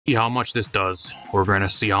See how much this does. We're going to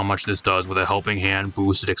see how much this does with a Helping Hand,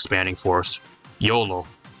 boosted Expanding Force. YOLO.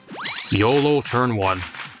 YOLO turn 1.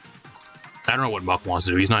 I don't know what Muck wants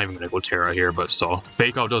to do. He's not even going to go Terra here, but so.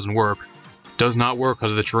 Fake Out doesn't work. Does not work because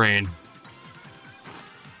of the terrain.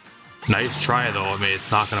 Nice try though. I mean, it's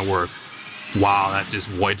not going to work. Wow, that just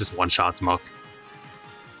one-shots Muck.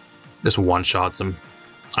 Just one-shots him.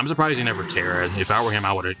 I'm surprised he never Terra. If I were him,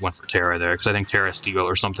 I would have went for Terra there, because I think Terra Steel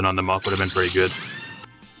or something on the Muck would have been pretty good.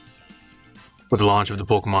 With the launch of the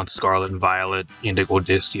Pokemon Scarlet and Violet, Indigo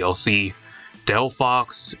Disc DLC,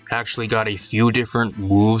 DELPHOX actually got a few different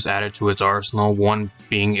moves added to its arsenal, one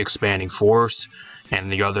being Expanding Force, and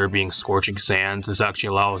the other being Scorching Sands. This actually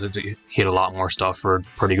allows it to hit a lot more stuff for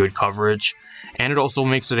pretty good coverage, and it also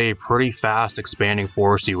makes it a pretty fast Expanding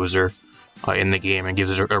Force user in the game, and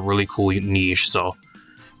gives it a really cool niche. So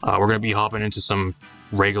we're going to be hopping into some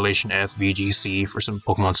Regulation F VGC for some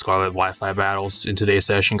Pokemon Scarlet Wi-Fi battles in today's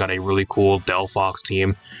session. Got a really cool DELPHOX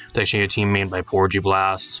team. It's actually a team made by Porgy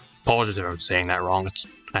Blast. Apologies if I'm saying that wrong.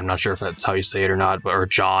 I'm not sure if that's how you say it or not, or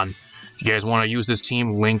John. If you guys want to use this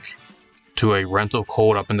team, link to a rental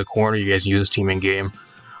code up in the corner. You guys use this team in game.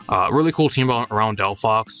 Really cool team around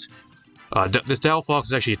DELPHOX. This DELPHOX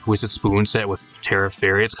is actually a Twisted Spoon set with Terra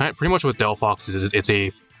Fairy. It's kind of pretty much what DELPHOX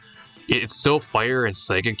is. It's still Fire and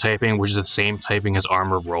Psychic typing, which is the same typing as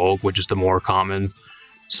Armor Rogue, which is the more common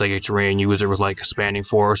Psychic Terrain user with like Expanding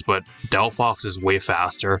Force, but DELPHOX is way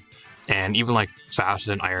faster, and even like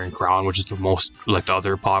faster than Iron Crown, which is the most, like, the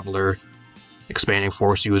other popular Expanding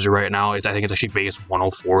Force user right now. I think it's actually base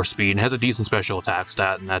 104 speed, and has a decent special attack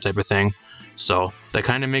stat and that type of thing. So that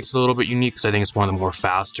kind of makes it a little bit unique, because I think it's one of the more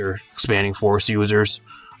faster Expanding Force users.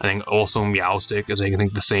 I think also Meowstic is, I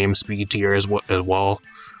think, the same speed tier as well.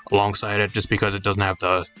 Alongside it, just because it doesn't have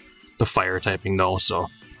the fire typing though, so a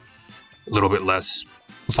little bit less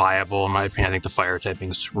viable in my opinion. I think the fire typing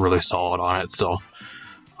is really solid on it. So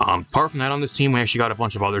apart from that, on this team we actually got a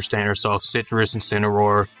bunch of other standard stuff: Citrus,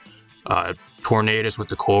 Incineroar, Tornadus with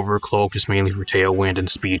the Covert Cloak, just mainly for tailwind and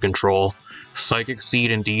speed control. Psychic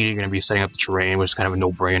Seed and Deity are going to be setting up the terrain, which is kind of a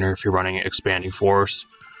no-brainer if you're running Expanding Force.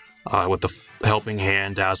 With the Helping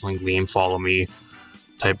Hand, Dazzling Gleam, Follow Me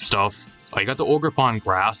type stuff. I got the Ogerpon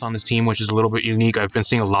Grass on this team, which is a little bit unique. I've been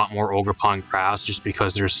seeing a lot more Ogerpon Grass just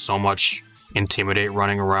because there's so much Intimidate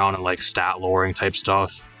running around and like stat lowering type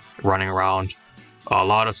stuff running around. A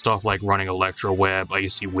lot of stuff like running Electro Web,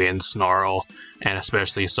 Icy Wind, Snarl, and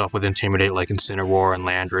especially stuff with Intimidate like Incineroar and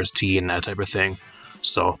Landorus T and that type of thing.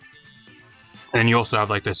 So, and you also have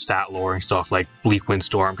like the stat lowering stuff like Bleak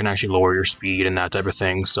Windstorm can actually lower your speed and that type of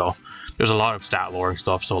thing. So there's a lot of stat lowering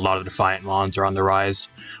stuff, so a lot of Defiant Mons are on the rise.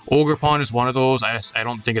 Ogerpon is one of those. I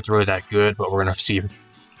don't think it's really that good, but we're going to see if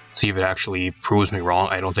it actually proves me wrong.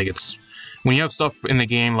 I don't think it's... When you have stuff in the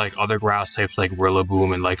game like other grass types like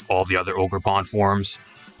Rillaboom and like all the other Ogerpon forms,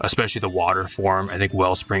 especially the water form, I think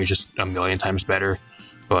Wellspring is just a million times better.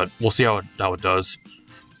 But we'll see how it does.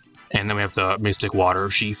 And then we have the Mystic Water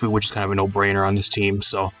of Shifu, which is kind of a no-brainer on this team.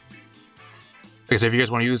 So, like I said, if you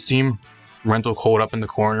guys want to use the team, rental code up in the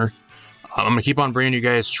corner. I'm going to keep on bringing you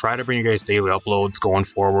guys, try to bring you guys daily uploads going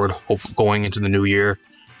forward, hopefully going into the new year.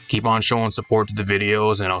 Keep on showing support to the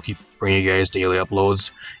videos, and I'll keep bringing you guys daily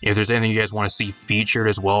uploads. If there's anything you guys want to see featured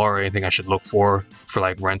as well, or anything I should look for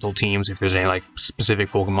like rental teams, if there's any like specific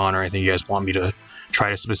Pokemon or anything you guys want me to try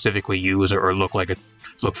to specifically use, or look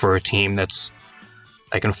for a team that's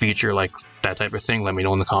I can feature, like that type of thing, let me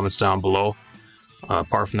know in the comments down below.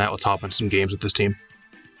 Apart from that, let's hop into some games with this team.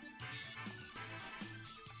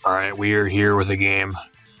 Alright, we are here with a game.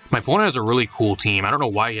 My opponent has a really cool team. I don't know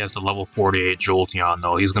why he has the level 48 Jolteon,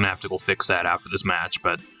 though. He's going to have to go fix that after this match,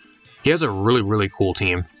 but he has a really, really cool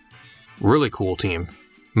team. Really cool team.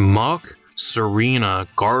 Muck, Serena,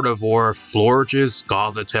 Gardevoir, Florges,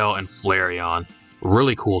 Gothitelle, and Flareon.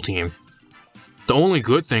 Really cool team. The only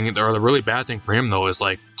good thing, or the really bad thing for him, though, is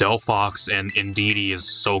like DELPHOX and Indeedee is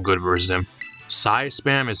so good versus him. Psy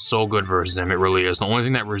Spam is so good versus him, it really is. The only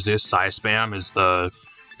thing that resists Psy Spam is the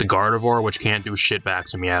Gardevoir, which can't do shit back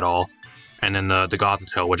to me at all. And then the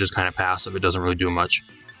Gothitelle, which is kind of passive, it doesn't really do much.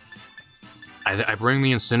 I bring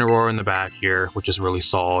the Incineroar in the back here, which is really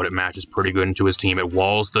solid. It matches pretty good into his team. It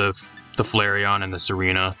walls the Flareon and the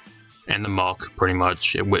Serena and the Muck, pretty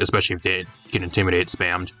much, especially if they get Intimidate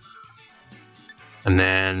spammed. And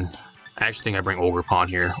then, I actually think I bring Ogerpon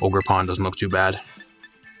here. Ogerpon doesn't look too bad.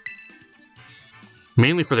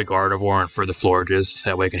 Mainly for the Gardevoir and for the Florges.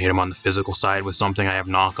 That way I can hit him on the physical side with something. I have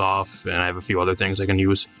Knockoff, and I have a few other things I can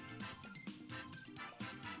use.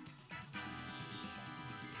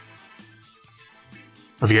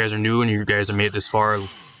 If you guys are new and you guys have made it this far,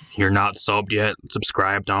 you're not subbed yet,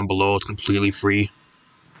 subscribe down below. It's completely free.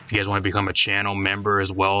 If you guys want to become a channel member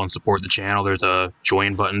as well and support the channel, there's a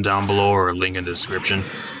join button down below or a link in the description.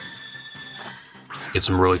 Get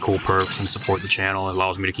some really cool perks and support the channel. It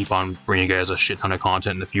allows me to keep on bringing you guys a shit ton of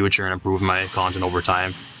content in the future and improve my content over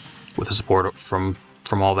time with the support from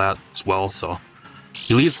all that as well. So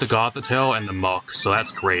he leads the Gothitelle and the Muck, so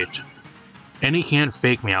that's great. And he can't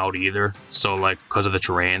fake me out either, so like because of the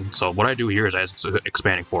terrain. So what I do here is I use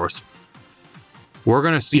Expanding Force. We're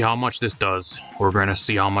gonna see how much this does. We're gonna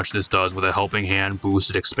see how much this does with a Helping Hand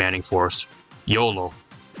boosted Expanding Force. YOLO.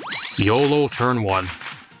 YOLO turn 1.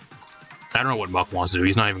 I don't know what Muck wants to do.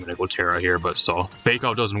 He's not even gonna go Terra here, but so fake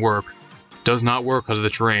out doesn't work. Does not work because of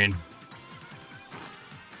the terrain.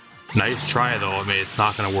 Nice try though. I mean, it's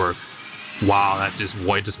not gonna work. Wow, that just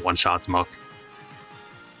one-shots Muck.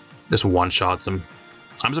 Just one-shots him.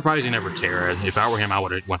 I'm surprised he never Terra. If I were him, I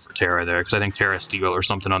would have went for Terra there, because I think Terra Steel or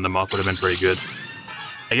something on the Muck would have been pretty good.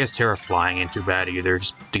 I guess Terra Flying ain't too bad either,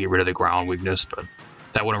 just to get rid of the ground weakness, but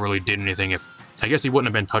that wouldn't really did anything if... I guess he wouldn't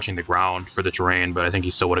have been touching the ground for the terrain, but I think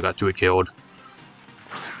he still would have got to it killed.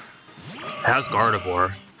 Has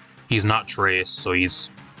Gardevoir. He's not Trace, so he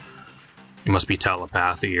must be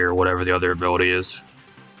Telepathy or whatever the other ability is.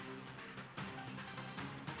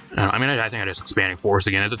 I mean, I think I just Expanding Force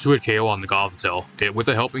again. It's a 2-hit KO on the Gothitelle. With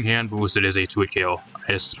the Helping Hand boost, it is a 2-hit KO.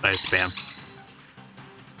 I just spam.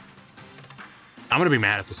 I'm gonna be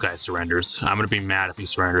mad if this guy surrenders. I'm gonna be mad if he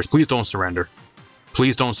surrenders. Please don't surrender.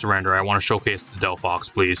 Please don't surrender. I want to showcase the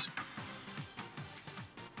DELPHOX, please.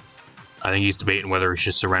 I think he's debating whether he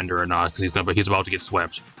should surrender or not, but he's about to get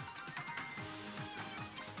swept.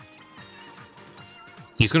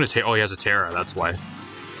 He's gonna take. Oh, he has a Terra. That's why.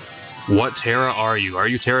 What Terra are you? Are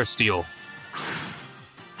you Terra Steel?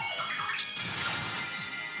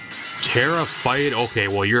 Terra Fight? Okay,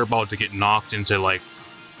 well, you're about to get knocked into, like,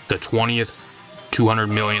 the 20th, 200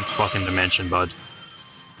 millionth fucking dimension, bud.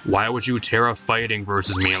 Why would you Terra Fighting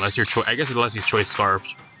versus me? Unless you're I guess unless he's Choice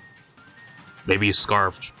Scarfed. Maybe he's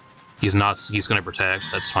Scarfed. He's not. He's gonna Protect.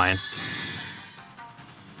 That's fine.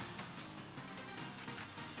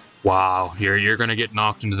 Wow, you're gonna get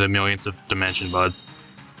knocked into the millionth of dimension, bud.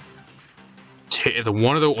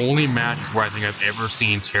 One of the only matches where I think I've ever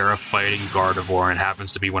seen Terra fighting Gardevoir, and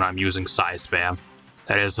happens to be when I'm using Side Spam.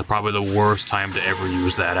 That is probably the worst time to ever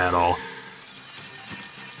use that at all.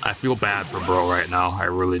 I feel bad for bro right now, I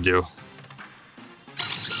really do.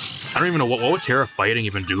 I don't even know what would Terra fighting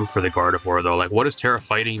even do for the Gardevoir though. Like, what does Terra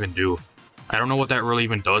fighting even do? I don't know what that really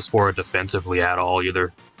even does for it defensively at all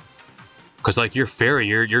either. Because like you're Fairy,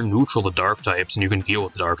 you're neutral to Dark types, and you can deal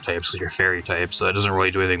with the Dark types because you're Fairy types, so that doesn't really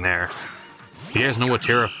do anything there. If you guys know what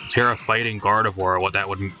Terra fighting Gardevoir, what that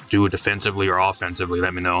would do defensively or offensively,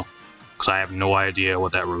 let me know. Because I have no idea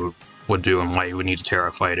what that would do and why you would need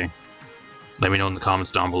Terra fighting. Let me know in the comments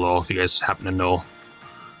down below if you guys happen to know.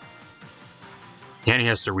 And he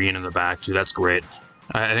has Serene in the back too, that's great.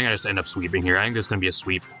 I think I just end up sweeping here. I think this is going to be a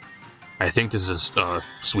sweep. I think this is a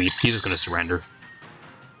sweep. He's just going to surrender.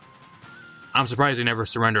 I'm surprised he never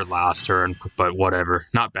surrendered last turn, but whatever.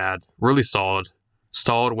 Not bad. Really solid.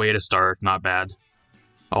 Solid way to start, not bad.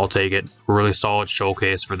 I'll take it. Really solid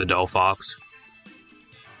showcase for the DELPHOX.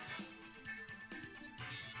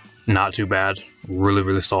 Not too bad. Really,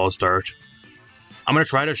 really solid start. I'm going to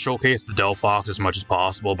try to showcase the DELPHOX as much as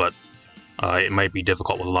possible, but it might be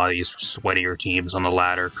difficult with a lot of these sweatier teams on the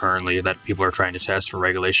ladder currently that people are trying to test for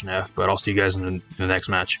Regulation F, but I'll see you guys in the next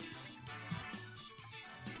match.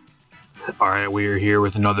 Alright, we are here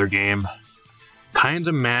with another game.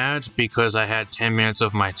 Kinda mad because I had 10 minutes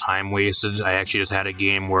of my time wasted. I actually just had a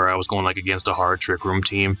game where I was going like against a hard Trick Room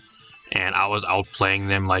team, and I was outplaying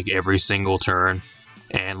them like every single turn.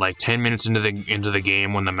 And like 10 minutes into the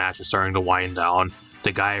game, when the match was starting to wind down,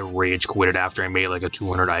 the guy rage quitted after I made like a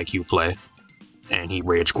 200 IQ play, and he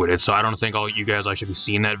rage quitted. So I don't think all you guys should be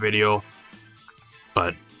seeing that video,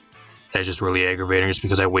 but it's just really aggravating just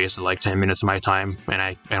because I wasted like 10 minutes of my time, and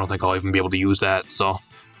I don't think I'll even be able to use that. So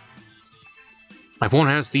my phone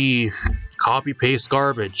has the copy-paste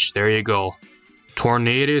garbage. There you go.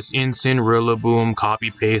 Tornadus, Incin, Rillaboom,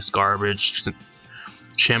 copy-paste garbage,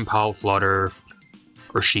 Chien-Pao, Flutter,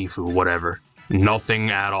 or Shifu, whatever.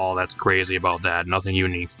 Nothing at all that's crazy about that. Nothing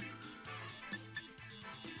unique.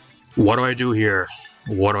 What do I do here?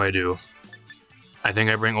 What do I do? I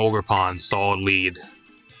think I bring Ogerpon, solid lead.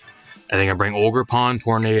 I think I bring Ogerpon,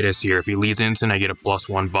 Tornadus here. If he leads Incin, I get a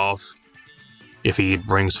 +1 buff. If he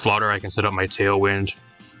brings Flutter, I can set up my Tailwind.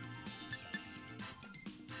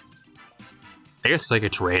 I guess like a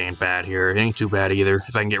terrain ain't bad here. It ain't too bad either.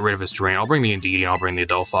 If I can get rid of his terrain, I'll bring the Indigo and I'll bring the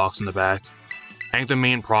DELPHOX in the back. I think the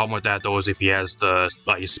main problem with that though is if he has the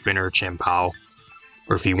Ice Spinner, Chien-Pao,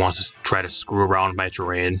 or if he wants to try to screw around my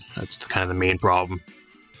terrain. That's kind of the main problem.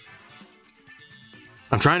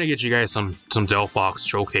 I'm trying to get you guys some DELPHOX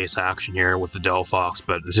showcase action here with the DELPHOX,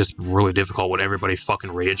 but it's just really difficult when everybody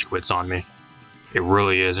fucking rage quits on me. It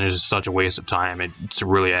really is, and it's just such a waste of time. It's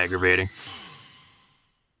really aggravating.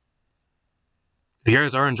 If you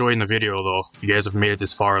guys are enjoying the video, though, if you guys have made it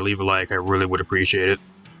this far, leave a like. I really would appreciate it.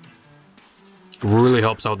 It really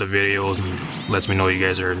helps out the videos and lets me know you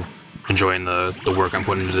guys are enjoying the work I'm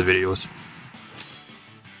putting into the videos.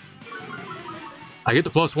 I get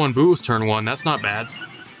the +1 boost turn 1. That's not bad.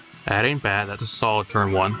 That ain't bad. That's a solid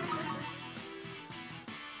turn 1.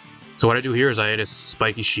 So what I do here is I hit a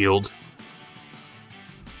spiky shield.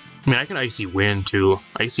 I mean, I can Icy Wind too.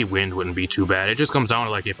 Icy Wind wouldn't be too bad. It just comes down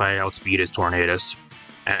to like if I outspeed his Tornadus.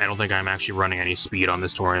 I don't think I'm actually running any speed on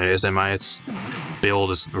this Tornadus, am I? Its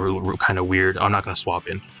build is kind of weird. I'm not going to swap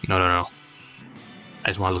in. No. I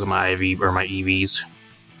just want to look at my IV or my EVs.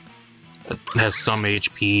 It has some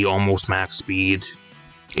HP, almost max speed.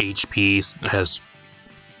 HP, it has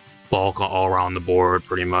bulk all around the board,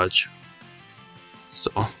 pretty much. So,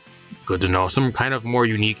 good to know. Some kind of more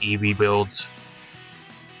unique EV builds.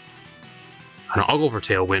 I'll go for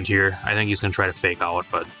Tailwind here. I think he's going to try to fake out,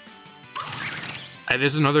 but...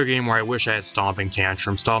 this is another game where I wish I had Stomping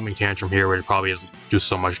Tantrum. Stomping Tantrum here would probably do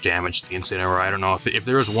so much damage to the Incineroar. I don't know. If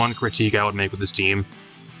there was one critique I would make with this team,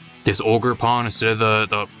 this Ogre Pawn, instead of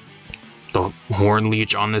the Horn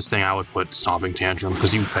Leech on this thing, I would put Stomping Tantrum,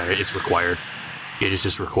 because you can it's required. It is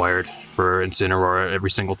just required for Incineroar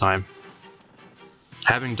every single time.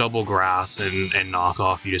 Having double grass and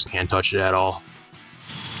knockoff, you just can't touch it at all.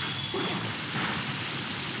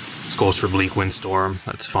 This goes for Bleak Windstorm,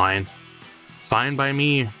 that's fine. Fine by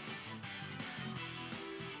me.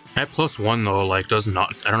 At +1 though, like, does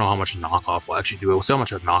not, I don't know how much knockoff will actually do. We'll see how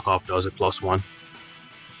much a knockoff does at +1.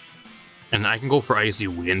 And I can go for Icy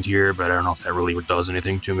Wind here, but I don't know if that really does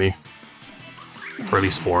anything to me. Or at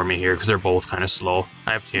least for me here, because they're both kind of slow.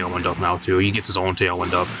 I have Tailwind up now too. He gets his own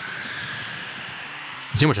Tailwind up.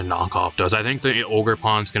 See how much a knockoff does. I think the Ogre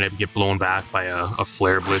Pawn's going to get blown back by a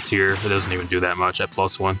Flare Blitz here. It doesn't even do that much at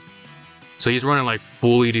 +1. So he's running like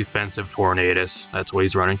fully defensive Tornadus. That's what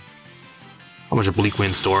he's running. How much a Bleak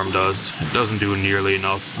Windstorm does. It doesn't do nearly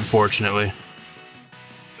enough, unfortunately.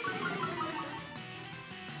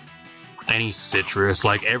 Any Citrus,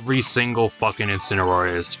 like every single fucking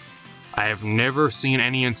Incineroar is. I have never seen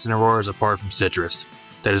any Incineroars apart from Citrus.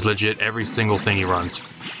 That is legit every single thing he runs.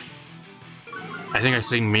 I think I've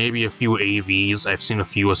seen maybe a few AVs. I've seen a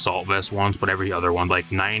few Assault Vest ones, but every other one, like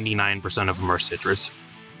 99% of them are Citrus.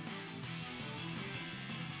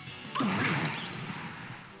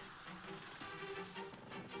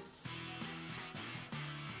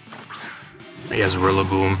 He has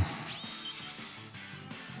Rillaboom.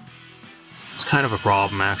 It's kind of a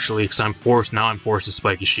problem actually, because I'm forced to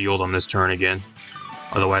Spiky Shield on this turn again.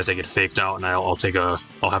 Otherwise I get faked out and I'll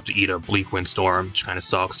have to eat a Bleak Windstorm, which kind of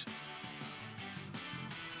sucks.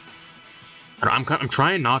 And I'm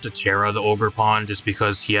trying not to Terra the Ogre Pawn just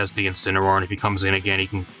because he has the Incineroar, and if he comes in again he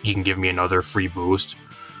can give me another free boost.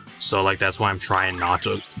 So like that's why I'm trying not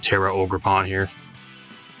to Terra Ogre Pawn here.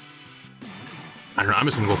 I don't know, I'm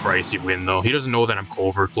just gonna go for Icy Wind though. He doesn't know that I'm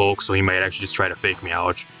Covert Cloak, so he might actually just try to fake me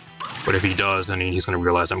out. But if he does, then he's gonna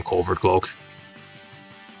realize I'm Covert Cloak.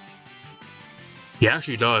 He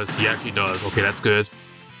actually does. Okay, that's good.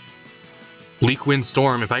 Bleak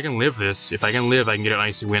Windstorm, if I can live this, I can get an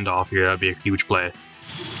Icy Wind off here, that'd be a huge play.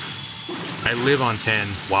 I live on 10.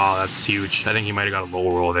 Wow, that's huge. I think he might have got a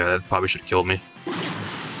low roll there. That probably should have killed me.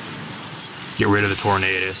 Get rid of the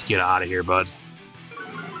Tornadus. Get out of here, bud.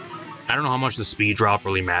 I don't know how much the speed drop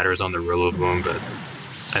really matters on the Rillaboom, but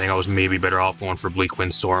I think I was maybe better off going for Bleak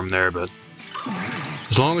Windstorm there, but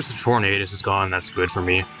as long as the Tornadus is gone, that's good for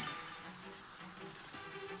me.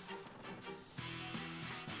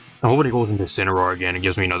 I hope he goes into Incineroar again and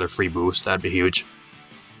gives me another free boost. That'd be huge.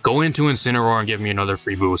 Go into Incineroar and give me another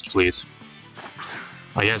free boost, please.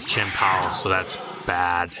 Oh, he has Chien-Pao, so that's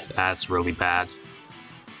bad. That's really bad.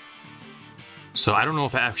 So I don't know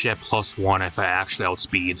if I actually have +1 if I actually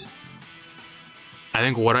outspeed. I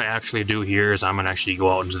think what I actually do here is I'm going to actually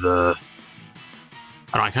go out into the...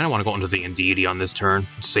 I kind of want to go into the Indeedee on this turn.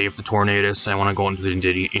 Save the Tornadus. I want to go into the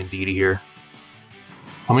Indeedee here.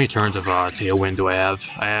 How many turns of Tailwind do I have?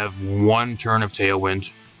 I have 1 turn of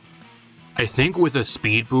Tailwind. I think with a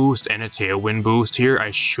speed boost and a Tailwind boost here,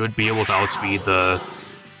 I should be able to outspeed the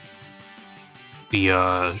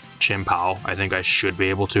Chien-Pao. I think I should be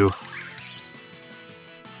able to.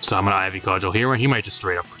 So I'm going to Ivy Cudgel here, and he might just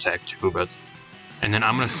straight up protect too, but... And then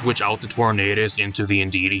I'm going to switch out the Tornadus into the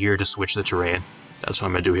Indeedee here to switch the terrain. That's what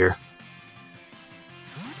I'm going to do here.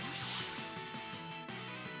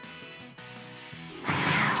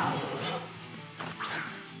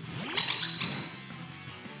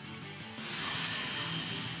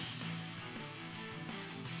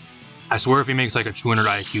 I swear if he makes like a 200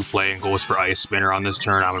 IQ play and goes for Ice Spinner on this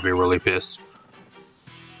turn, I'm gonna be really pissed.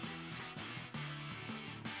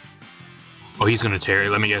 Oh, he's gonna Terra.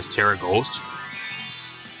 Let me guess, Terra Ghost?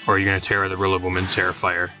 Or are you gonna Terra the Rillaboom and Terra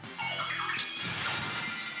Fire?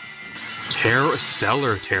 Terra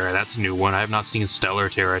Stellar Terra, that's a new one. I have not seen Stellar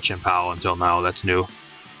Terra Chien-Pao until now. That's new.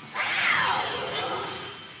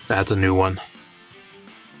 That's a new one.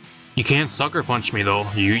 You can't Sucker Punch me though.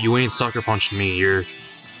 You ain't Sucker Punching me. You're...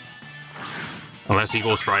 Unless he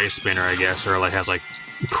goes for Ice Spinner, I guess, or like has like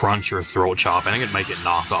Crunch or Throat Chop. I think it might get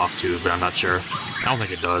knocked off too, but I'm not sure. I don't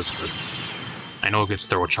think it does, but I know it gets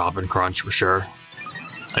Throat Chop and Crunch for sure.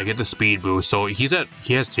 I get the speed boost, so he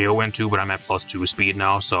has Tailwind too, but I'm at +2 speed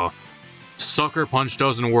now, so Sucker Punch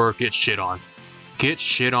doesn't work. Get shit on. Get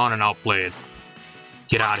shit on and outplayed.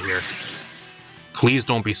 Get out of here. Please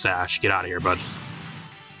don't be Sash. Get out of here, bud.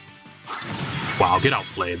 Wow, get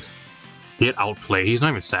outplayed. Get outplayed. He's not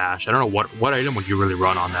even Sash. I don't know what item would you really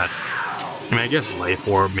run on that. I mean, I guess Life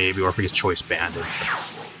Orb maybe, or if he's Choice Bandit.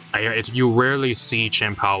 You rarely see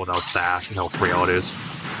Chien-Pao without Sash with how frail it is.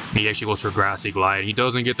 And he actually goes for Grassy Glide. He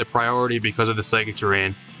doesn't get the priority because of the Psychic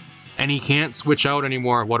Terrain. And he can't switch out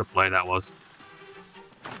anymore. What a play that was.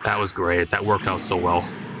 That was great. That worked out so well.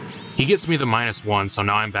 He gets me the -1, so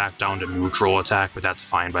now I'm back down to neutral attack, but that's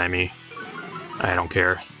fine by me. I don't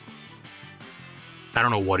care. I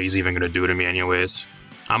don't know what he's even going to do to me anyways.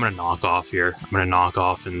 I'm going to knock off here. I'm going to knock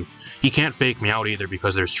off, and he can't fake me out either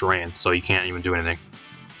because there's terrain, so he can't even do anything.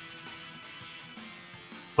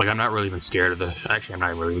 Like, I'm not really even scared of the... Actually, I'm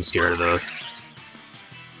not really even scared of the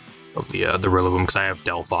Rillaboom, because I have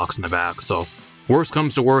DELPHOX in the back, so... Worst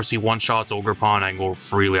comes to worst, he one-shots Ogerpon, I can go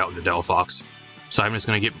freely out into DELPHOX. So I'm just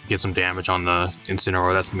going to get some damage on the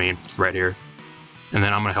Incineroar, that's the main threat here. And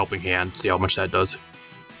then I'm going to Helping Hand, see how much that does.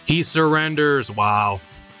 He surrenders! Wow.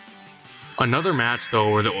 Another match,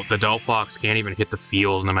 though, where the DELPHOX can't even hit the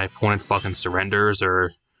field, and then my opponent fucking surrenders,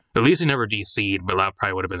 or... At least he never DC'd, but that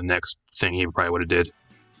probably would have been the next thing he probably would have did.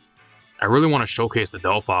 I really want to showcase the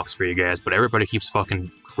DELPHOX for you guys, but everybody keeps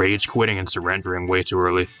fucking rage quitting and surrendering way too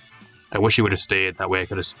early. I wish he would have stayed, that way I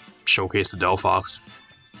could have showcased the DELPHOX.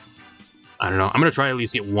 I don't know, I'm going to try to at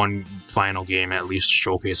least get one final game, at least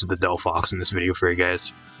showcase the DELPHOX in this video for you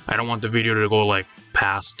guys. I don't want the video to go like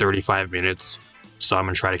past 35 minutes, so I'm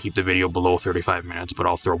going to try to keep the video below 35 minutes, but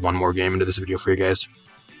I'll throw one more game into this video for you guys.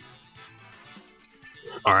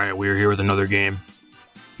 Alright, we're here with another game.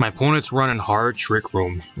 My opponent's running Hard Trick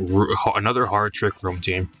Room, another Hard Trick Room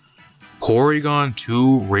team. Porygon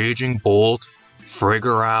 2, Raging Bolt,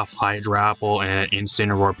 Frigoraph, Hydrapple, and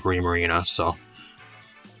Incineroar Primarina, so...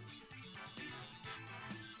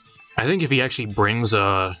 I think if he actually brings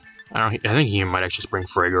a... I think he might actually bring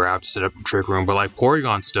Frigoraph to set up Trick Room, but like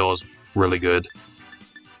Porygon still is really good.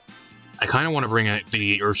 I kind of want to bring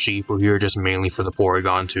the Urshifu here just mainly for the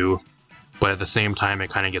Porygon too. But at the same time, it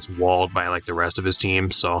kind of gets walled by like the rest of his team,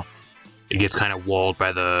 so it gets kind of walled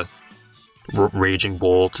by the Raging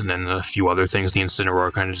Bolt and then a few other things. The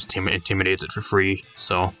Incineroar kind of just intimidates it for free,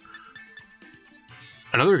 so...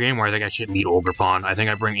 Another game where I think I should lead Ogerpon. I think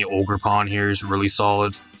I bring the Ogerpon here is really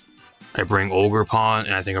solid. I bring Ogerpon,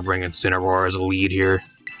 and I think I bring Incineroar as a lead here.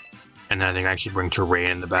 And then I think I actually bring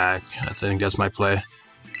Terrain in the back. I think that's my play.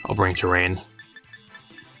 I'll bring Terrain.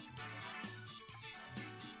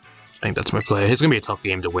 I think that's my play. It's going to be a tough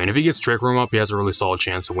game to win. If he gets Trick Room up, he has a really solid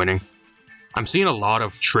chance of winning. I'm seeing a lot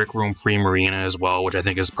of Trick Room Primarina as well, which I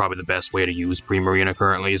think is probably the best way to use Primarina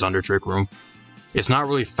currently, is under Trick Room. It's not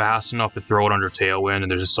really fast enough to throw it under Tailwind,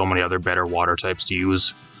 and there's just so many other better water types to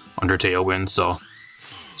use under Tailwind, so...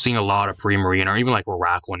 Seeing a lot of Primarina, or even like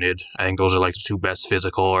Araquanid. I think those are like the two best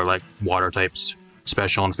physical, or like water types,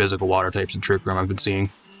 special and physical water types in Trick Room I've been seeing.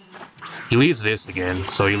 He leads this again,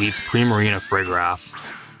 so he leads Primarina, Frigoraph.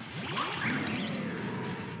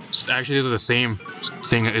 Actually, these are the same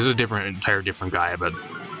thing. This is a entire different guy, but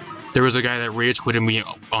there was a guy that rage quitted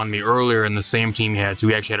on me earlier in the same team he had too.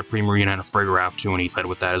 He actually had a Primarina and a Frigoraph too, and he led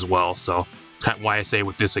with that as well. So, kind of why I say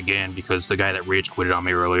with this again, because the guy that rage quitted on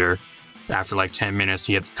me earlier, after like 10 minutes,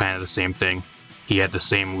 he had kind of the same thing. He had the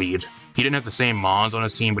same lead. He didn't have the same Mons on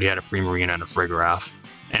his team, but he had a Primarina and a Frigoraph,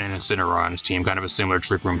 and an Incineroar on his team. Kind of a similar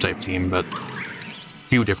Trick Room type team, but a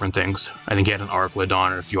few different things. I think he had an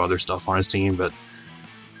Arclidon and a few other stuff on his team, but...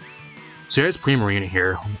 So he has Primarina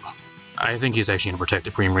here. I think he's actually going to protect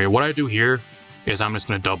the Primarina. What I do here is I'm just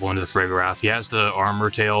going to double into the Frigoraph. He has the Armor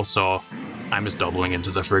Tail, so I'm just doubling into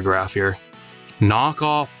the Frigoraph here.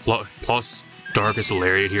 Knockoff plus Darkest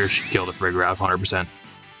Lariat here should kill the Frigoraph 100%.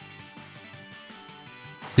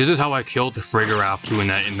 This is how I killed the Frigoraph too in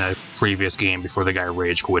that previous game before the guy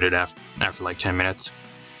rage quitted after like 10 minutes.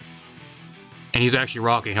 And he's actually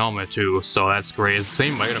rocking helmet too, so that's great. It's the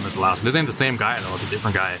same item as the last one. This ain't the same guy though, it's a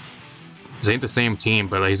different guy. This ain't the same team,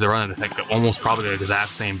 but he's running like almost probably the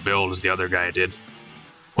exact same build as the other guy did.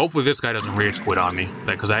 Hopefully this guy doesn't rage quit on me,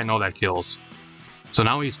 because I know that kills. So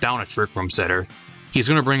now he's down a Trick Room setter. He's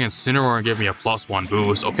gonna bring Incineroar and give me a +1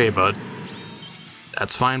 boost. Okay, bud.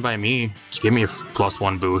 That's fine by me. Just give me a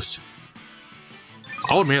 +1 boost.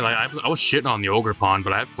 I'll admit, like, I was shitting on the Ogerpon,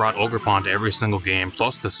 but I've brought Ogerpon to every single game,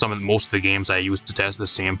 plus most of the games I used to test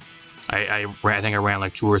this team. I think I ran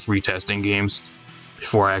like 2 or 3 testing games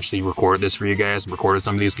before I actually recorded this for you guys, recorded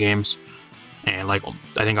some of these games. And like,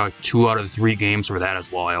 I think like 2 out of the 3 games for that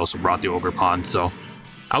as well, I also brought the Ogerpon, so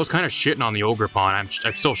I was kind of shitting on the Ogerpon. I'm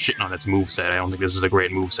still shitting on its moveset. I don't think this is a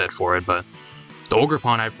great moveset for it, but the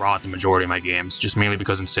Ogerpon I've brought the majority of my games, just mainly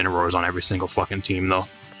because Incineroar is on every single fucking team though.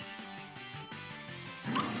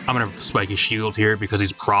 I'm gonna spike his shield here because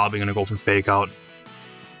he's probably gonna go for Fake Out.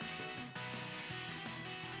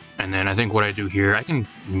 And then I think what I do here, I can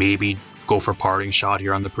maybe go for Parting Shot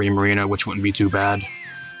here on the Primarina, which wouldn't be too bad.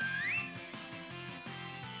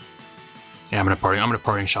 Yeah, I'm gonna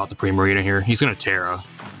Parting Shot the Primarina here. He's gonna Terra.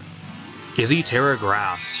 Is he Terra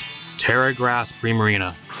Grass? Terra Grass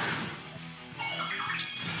Primarina.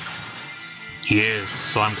 He is,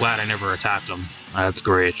 so I'm glad I never attacked him. That's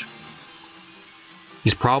great.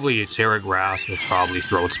 He's probably a Terra Grass with probably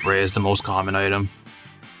Throat Spray is the most common item.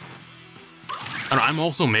 And I'm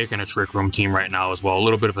also making a Trick Room team right now as well. A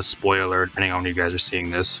little bit of a spoiler, depending on when you guys are seeing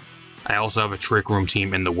this. I also have a Trick Room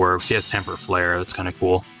team in the works. He has Temper Flare, that's kind of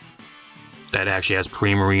cool. That actually has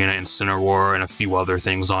Primarina, Incineroar, and a few other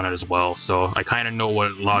things on it as well. So I kind of know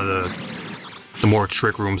what a lot of the more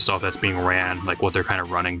Trick Room stuff that's being ran, like what they're kind of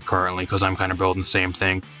running currently, because I'm kind of building the same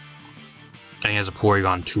thing. And he has a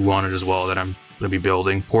Porygon 2 on it as well that I'm going to be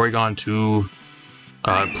building. Porygon 2,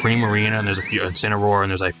 Primarina, and there's a few Incineroar, and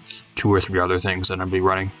there's like 2 or 3 other things that I'm going to be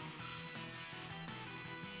running.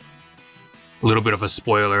 A little bit of a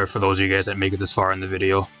spoiler for those of you guys that make it this far in the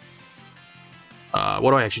video.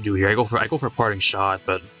 What do I actually do here? I go for a Parting Shot,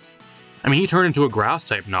 but I mean he turned into a Grass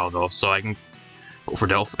type now though, so I can go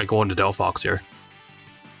for I go into DELPHOX here.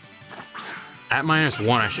 At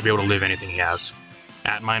 -1, I should be able to live anything he has.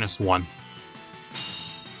 At -1.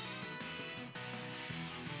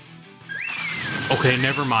 Okay,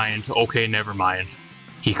 never mind. Okay, never mind.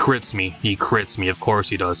 He crits me. He crits me. Of course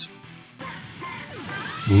he does.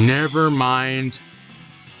 Never mind.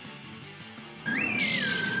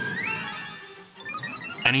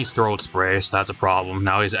 And he's Throat Spray, so that's a problem.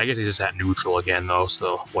 Now I guess he's just at neutral again though,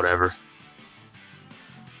 so whatever.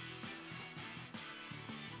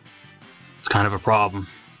 It's kind of a problem.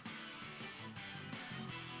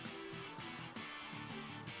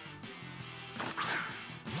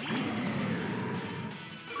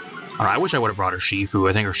 I wish I would have brought her Shifu.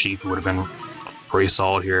 I think her Shifu would have been pretty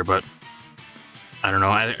solid here, but I don't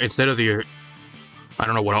know. Instead of the, I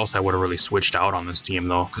don't know what else I would have really switched out on this team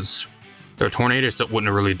though, because their Tornadus that wouldn't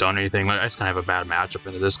have really done anything. I just kind of have a bad matchup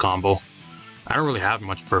into this combo. I don't really have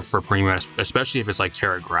much for Prima, especially if it's like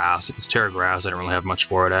Terra Grass. If it's Terra Grass, I don't really have much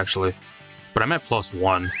for it actually. But I'm at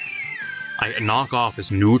 +1. Knockoff is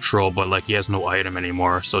neutral, but like he has no item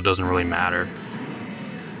anymore, so it doesn't really matter.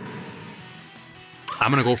 I'm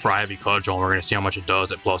gonna go for Ivy Cudgel, and we're gonna see how much it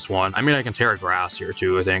does at +1. I mean, I can Terra Grass here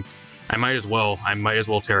too, I think. I might as well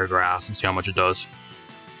Terra Grass and see how much it does.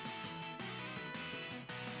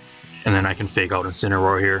 And then I can Fake Out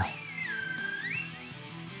Incineroar here.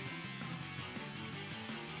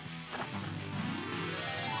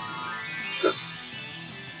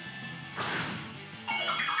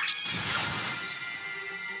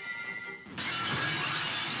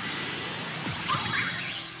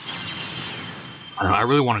 I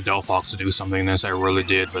really wanted DELPHOX to do something in this, I really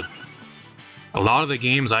did, but a lot of the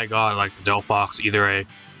games I got, like the DELPHOX, either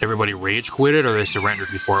everybody rage quitted or they surrendered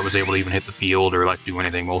before it was able to even hit the field or like do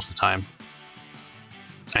anything most of the time.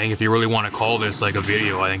 I think if you really want to call this like a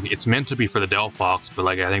video, I think it's meant to be for the DELPHOX, but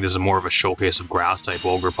like I think this is more of a showcase of Grass type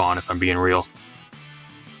Ogerpon if I'm being real.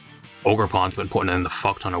 Ogerpon's been putting in the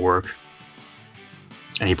fuck ton of work.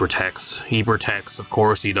 And he protects. He protects, of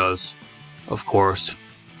course he does. Of course.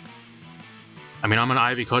 I mean, I'm an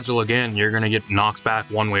Ivy Cudgel again, you're gonna get knocked back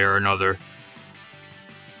one way or another.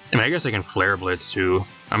 I mean, I guess I can Flare Blitz too.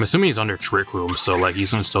 I'm assuming he's under Trick Room, so like he's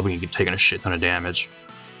gonna still be taking a shit ton of damage.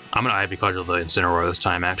 I'm gonna Ivy Cudgel the Incineroar this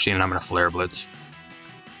time actually, and I'm gonna Flare Blitz.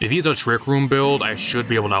 If he's a Trick Room build, I should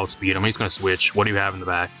be able to outspeed him. He's gonna switch. What do you have in the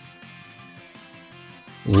back?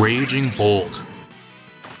 Raging Bolt.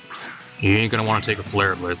 He ain't gonna want to take a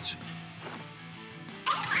Flare Blitz.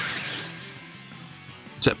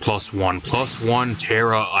 It's at +1. +1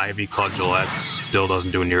 Terra Ivy Cudgel. That still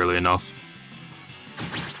doesn't do nearly enough.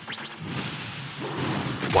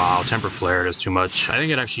 Wow, Temper Flare does too much. I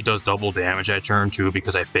think it actually does double damage at turn 2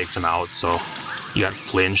 because I faked him out, so he got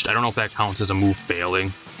flinched. I don't know if that counts as a move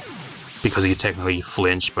failing because he technically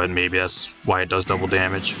flinched, but maybe that's why it does double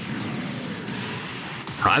damage.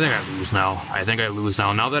 I think I lose now. I think I lose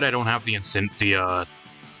now. Now that I don't have the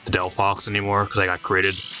DELPHOX anymore because I got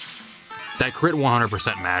critted. That crit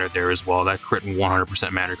 100% mattered there as well. That crit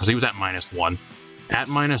 100% mattered because he was at -1. At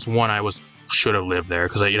 -1, I should have lived there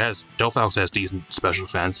because DELPHOX has decent special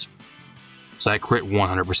defense. So that crit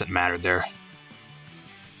 100% mattered there.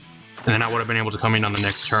 And then I would have been able to come in on the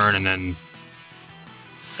next turn and then...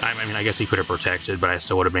 I mean, I guess he could have protected, but I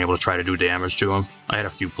still would have been able to try to do damage to him. I had a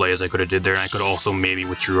few plays I could have did there, and I could also maybe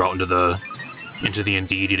withdrew out into the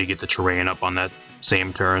Indigo to get the terrain up on that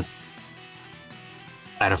same turn.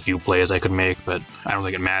 I had a few plays I could make, but I don't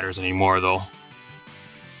think it matters anymore, though.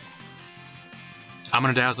 I'm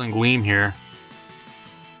going to Dazzling Gleam here.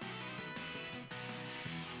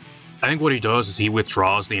 I think what he does is he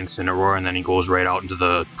withdraws the Incineroar, and then he goes right out into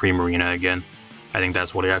the Primarina again. I think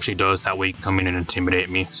that's what he actually does. That way he can come in and intimidate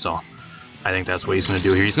me, so I think that's what he's going to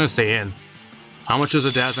do here. He's going to stay in. How much does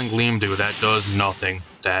a Dazzling Gleam do? That does nothing.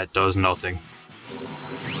 That does nothing.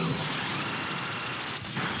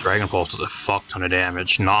 Dragon Pulse does a fuck ton of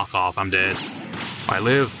damage. Knock off, I'm dead. I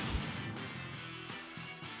live.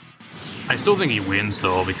 I still think he wins,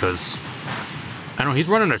 though, because... I don't know, he's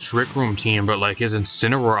running a Trick Room team, but, like, his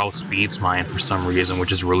Incineroar outspeeds mine for some reason,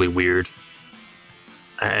 which is really weird.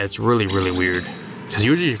 It's really, really weird. Because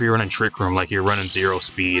usually if you're running Trick Room, like, you're running 0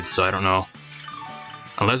 speed, so I don't know.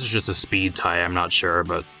 Unless it's just a speed tie, I'm not sure,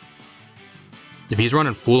 but... If he's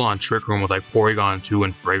running full-on Trick Room with, like, Porygon 2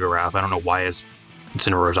 and Frigoraph, I don't know why his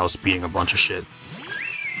Incineroar is outspeeding a bunch of shit.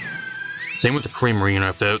 Same with the Primarina.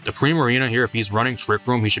 If the Primarina here, if he's running Trick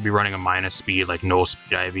Room, he should be running a minus speed, like, no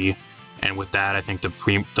speed IV. And with that, I think the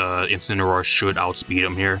Incineroar should outspeed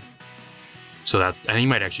him here. So that, I think he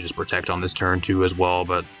might actually just protect on this turn too as well,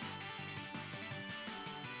 but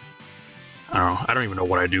I don't know. I don't even know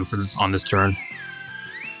what I do on this turn.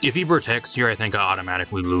 If he protects here, I think I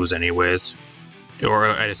automatically lose anyways. Or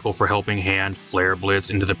I just go for Helping Hand, Flare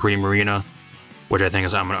Blitz into the Primarina, which I think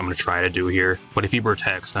is I'm gonna try to do here. But if he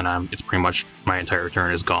protects, then it's pretty much my entire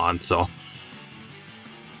turn is gone. So,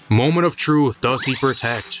 moment of truth. Does he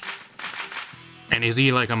protect? And is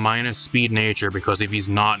he like a minus speed nature? Because if he's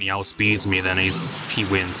not and he outspeeds me, then he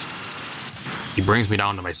wins. He brings me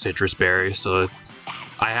down to my Citrus Berry, so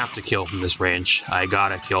I have to kill from this range. I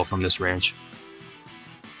gotta kill from this range.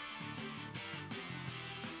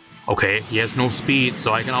 Okay, he has no speed,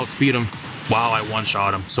 so I can outspeed him. Wow, I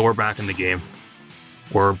one-shot him. So we're back in the game.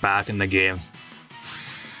 We're back in the game.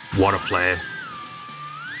 What a play.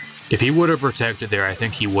 If he would have protected there, I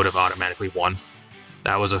think he would have automatically won.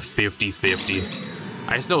 That was a 50-50.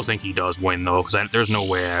 I still think he does win, though, because there's no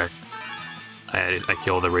way I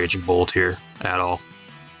kill the Raging Bolt here at all.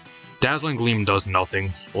 Dazzling Gleam does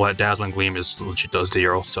nothing. Well, that Dazzling Gleam legit does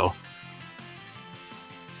 0, so...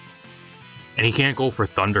 And he can't go for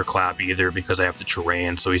Thunderclap either because I have the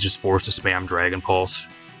terrain, so he's just forced to spam Dragon Pulse.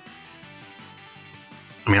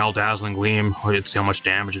 I mean, I'll Dazzling Gleam, let's see how much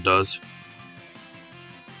damage it does.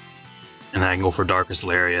 And then I can go for Darkest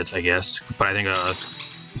Lariat, I guess. But I think it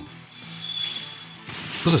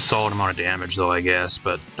was a solid amount of damage, though, I guess.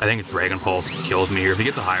 But I think Dragon Pulse kills me here. If he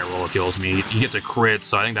gets a high roll, it kills me. He gets a crit,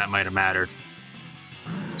 so I think that might have mattered.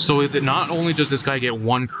 So not only does this guy get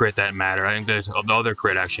one crit that mattered, I think the other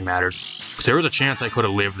crit actually mattered. Because there was a chance I could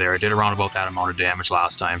have lived there. I did around about that amount of damage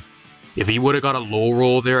last time. If he would have got a low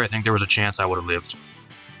roll there, I think there was a chance I would have lived.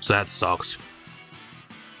 So that sucks.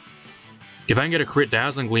 If I can get a crit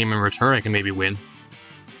Dazzling Gleam in return, I can maybe win.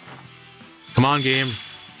 Come on, game.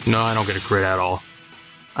 No, I don't get a crit at all.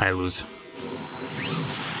 I lose.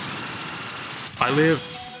 I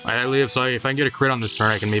live, so if I can get a crit on this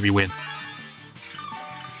turn, I can maybe win.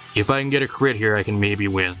 If I can get a crit here, I can maybe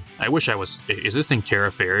win. I wish I was... Is this thing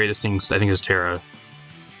Terra Fairy? This thing's... I think it's Terra...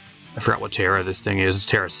 I forgot what Terra this thing is. It's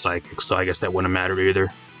Terra Psychic, so I guess that wouldn't have mattered either.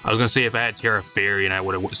 I was going to say if I had Terra Fairy and I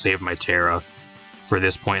would have saved my Terra for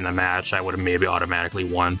this point in the match, I would have maybe automatically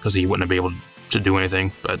won because he wouldn't have been able to do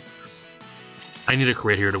anything, but I need a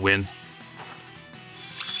crit here to win.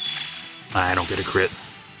 I don't get a crit.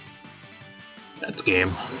 That's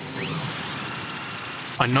game.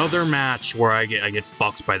 Another match where I get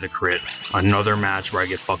fucked by the crit. Another match where I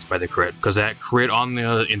get fucked by the crit. Because that crit on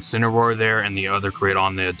the Incineroar there and the other crit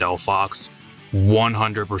on the DELPHOX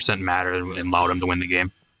 100% mattered and allowed him to win the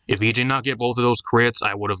game. If he did not get both of those crits,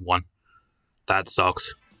 I would have won. That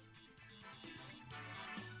sucks.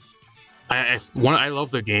 I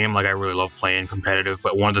love the game, like I really love playing competitive,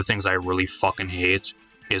 but one of the things I really fucking hate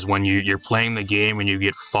is when you're playing the game and you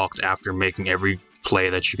get fucked after making every play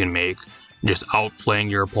that you can make, just outplaying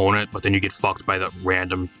your opponent, but then you get fucked by the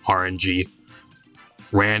random RNG.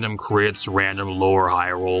 Random crits, random low or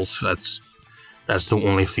high rolls. That's the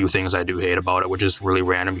only few things I do hate about it, which is really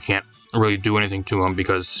random. You can't really do anything to them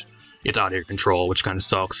because it's out of your control, which kind of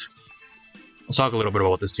sucks. Let's talk a little bit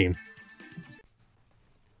about this team.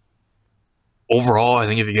 Overall, I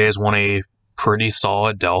think if you guys want a pretty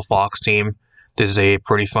solid DELPHOX team, this is a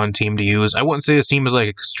pretty fun team to use. I wouldn't say this team is like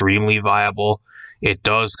extremely viable. It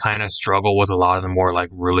does kind of struggle with a lot of the more like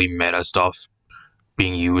really meta stuff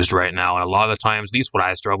being used right now, and a lot of the times, at least what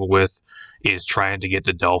I struggle with, is trying to get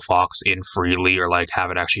the DELPHOX in freely or like have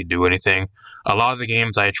it actually do anything. A lot of the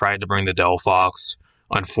games I tried to bring the DELPHOX,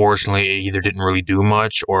 unfortunately, it either didn't really do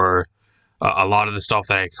much, or a lot of the stuff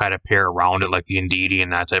that I kind of pair around it, like the Indigo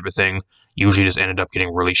and that type of thing, usually just ended up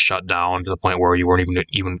getting really shut down to the point where you weren't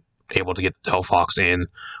even able to get the DELPHOX in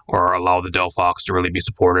or allow the DELPHOX to really be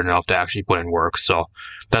supported enough to actually put in work. So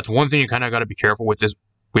that's one thing you kind of got to be careful with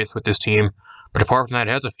this team. But apart from that,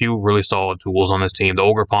 it has a few really solid tools on this team. The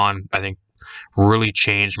Ogre Pawn, I think, really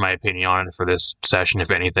changed my opinion on it for this session, if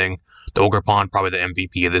anything. The Ogre Pawn, probably the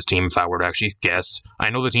MVP of this team, if I were to actually guess. I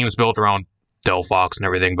know the team is built around DELPHOX and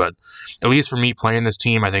everything, but at least for me playing this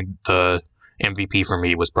team, I think the MVP for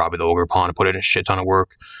me was probably the Ogre Pawn. It put in a shit ton of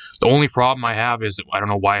work. The only problem I have is I don't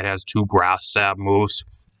know why it has 2 grass stab moves.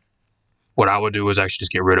 What I would do is actually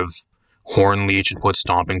just get rid of Horn Leech and put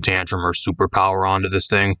Stomping Tantrum or Superpower onto this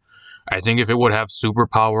thing. I think if it would have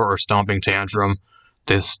Superpower or Stomping Tantrum,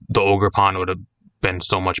 the Ogre Pawn would have been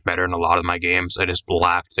so much better in a lot of my games. I just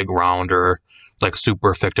lacked the ground or like super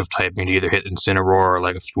effective typing to either hit Incineroar or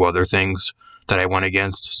like a few other things that I went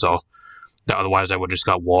against. So otherwise I would just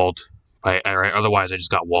got walled. Otherwise I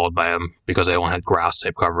just got walled by him because I only had grass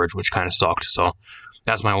type coverage, which kind of sucked. So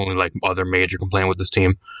that's my only like other major complaint with this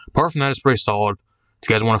team. Apart from that, it's pretty solid. If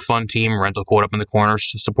you guys want a fun team, rental quote up in the corners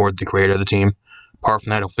to support the creator of the team. Apart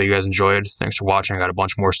from that, hopefully you guys enjoyed. Thanks for watching. I got a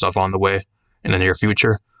bunch more stuff on the way in the near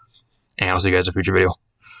future. And I'll see you guys in a future video.